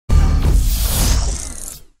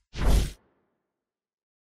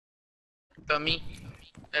dummy.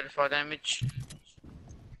 That is 4 damage.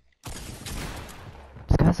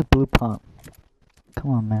 This guy's a blue pump.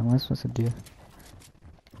 Come on, man. What am I supposed to do?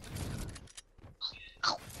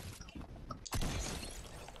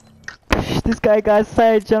 This guy got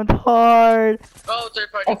side jumped hard. Oh,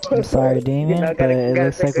 third party. I'm sorry, Damien, but it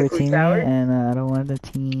looks like we're teaming, tower? and I don't want the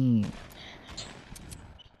team.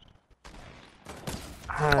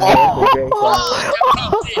 That's a great one.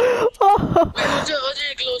 Wait, what's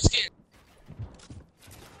your glow skin?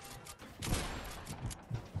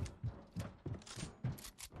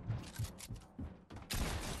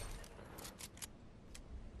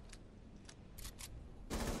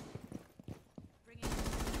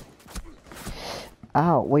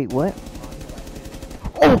 Ow, wait, what?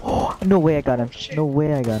 Oh, no way I got him. No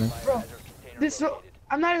way I got him. Bro,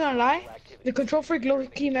 I'm not even gonna lie. The control freak low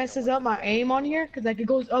key messes up my aim on here, cause like it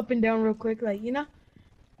goes up and down real quick, like, you know?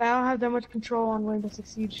 I don't have that much control on Rainbow Six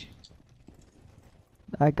Siege.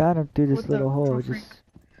 I got him through this With the little hole. control Just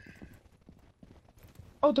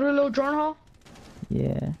Oh, through a little drone hole?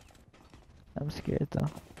 yeah. I'm scared though.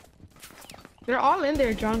 They're all in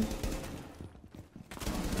there, John.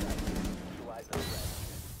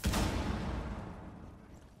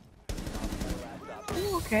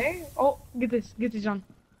 Ooh, okay. Oh, get this, John.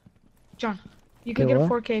 John, you can Get get a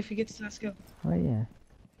what? 4K if you get to that skill. Oh yeah.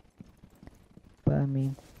 But I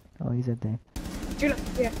mean, oh he's up there. Dude,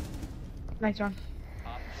 yeah. Nice, John.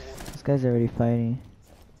 This guy's already fighting.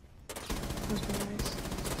 That's really nice.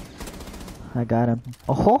 I got him.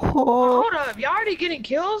 Oh, Oh, hold up, y'all already getting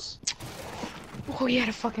kills? Oh, he had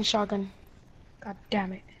a fucking shotgun. God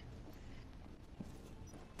damn it.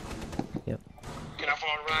 Yep. Can I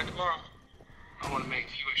follow the ride tomorrow? I want to make a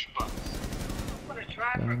few extra bucks. I'm gonna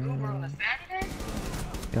try for Uber on a Saturday?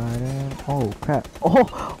 Got him. Oh crap.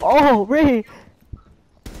 Oh, Ray.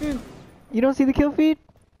 You don't see the kill feed?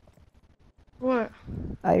 What?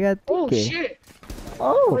 I got 3K. Oh, shit.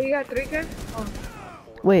 Oh. Oh, you got 3K? Oh.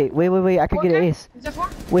 Wait. I could get an 4K? ace. Is that 4?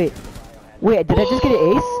 Wait, did I just get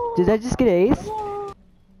an ace? Did I just get an ace?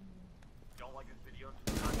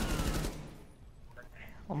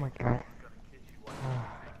 Oh my god.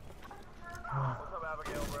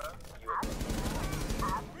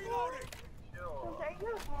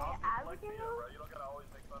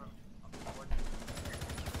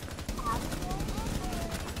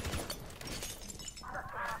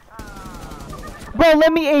 Bro,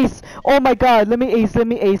 let me ace! Oh my god, let me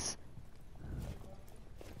ace.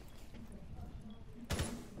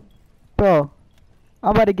 Bro,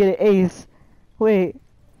 I'm about to get an ace. Wait.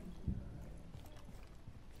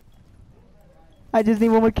 I just need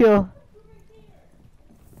one more kill.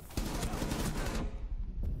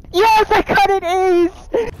 Yes, I got an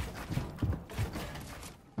ace!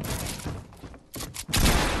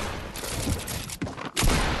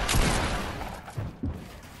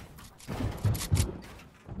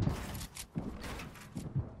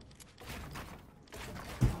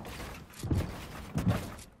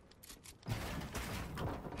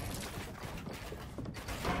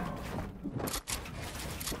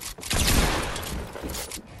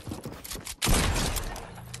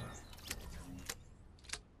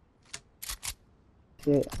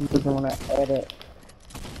 Shit, I'm just gonna edit.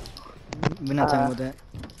 We're not talking about that.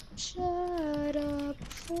 Shut up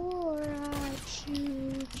before I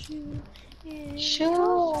shoot you.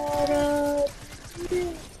 Shut up.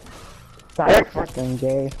 Stop fucking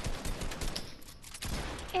gay.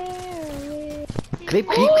 Clip.